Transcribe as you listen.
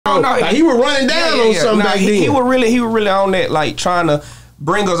Like, he was running down on something back then. He was really on that, like trying to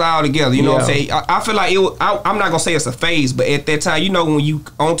bring us all together. You know what I'm saying? I feel like I'm not gonna say it's a phase, but at that time, you know, when you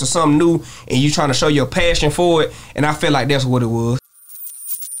onto something new and you trying to show your passion for it, and I feel like that's what it was.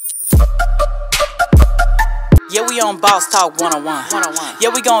 Yeah, we on Boss Talk 101. Yeah,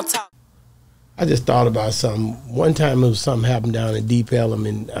 we gonna talk. I just thought about something. One time it was something happened down in Deep Ellum,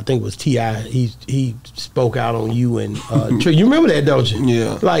 and I think it was T.I. He spoke out on you and you remember that, don't you?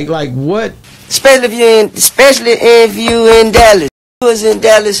 Yeah. Like what? Especially if you in Dallas. You was in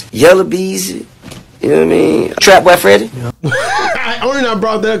Dallas, Yella, Beezy. You know what I mean? Trapboy, Freddy. Yeah. Only reason I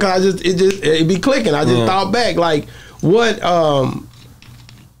brought that because it be clicking. I just thought back, like what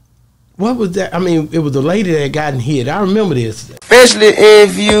was that? I mean, it was the lady that got hit. I remember this. Especially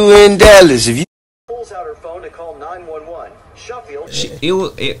if you in Dallas. If you pulls out her phone to call 911. Sheffield.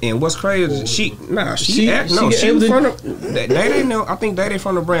 And what's crazy? She from the. They know. I think they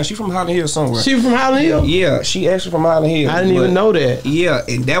from the brand. She from Highland Hill somewhere. She from Highland Hill. Yeah, she actually from Highland Hill. I didn't even know that. Yeah,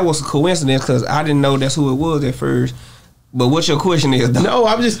 and that was a coincidence because I didn't know that's who it was at first. But what's your question is, though? No,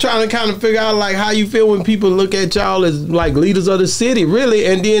 I'm just trying to kind of figure out like how you feel when people look at y'all as like leaders of the city, really,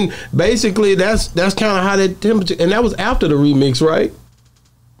 and then basically that's kind of how that temperature. And that was after the remix, right?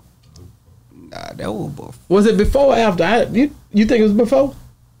 Nah, that was before. Was it before or after? You think it was before?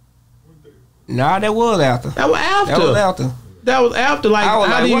 Nah, that was after. That was after. That was after. That was after. Like, I was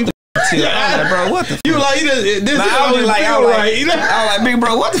how like, do what you? the I was like, bro, what the You like this? I was like, big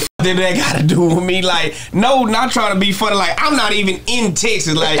bro, what the did that got to do with me? Like, no, not trying to be funny. Like, I'm not even in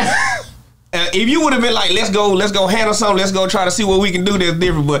Texas. Like, if you would have been like, let's go handle something, let's go try to see what we can do that's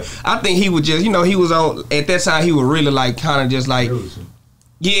different. But I think he was just, you know, he was on at that time. He was really like kind of just like,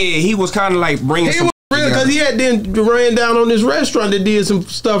 yeah, he was kind of like bringing. He was really because he had then ran down on this restaurant that did some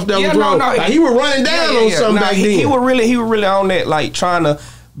stuff that was wrong. Like, he was running down on something back then. He was really on that, like trying to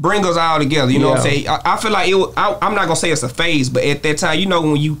bring us all together. You know what I'm saying? I feel like I'm not gonna say it's a phase, but at that time, you know,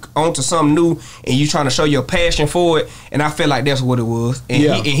 when you onto something new and you trying to show your passion for it, and I feel like that's what it was.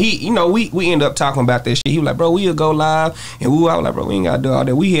 And he you know, we end up talking about that shit. He was like, bro, we'll go live, and I was like, bro, we ain't gotta do all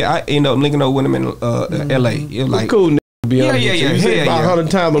that. I end up linking up with him in L.A. It was like cool. Yeah. About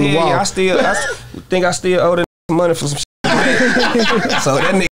 100 times on the wall. I think I still owe them money for some shit. So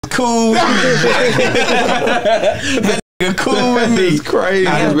that nigga cool. That nigga cool with me. It's crazy.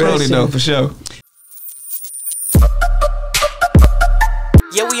 That's really though, for sure.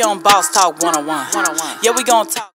 Yeah, we on Boss Talk 101. Yeah, we gonna talk.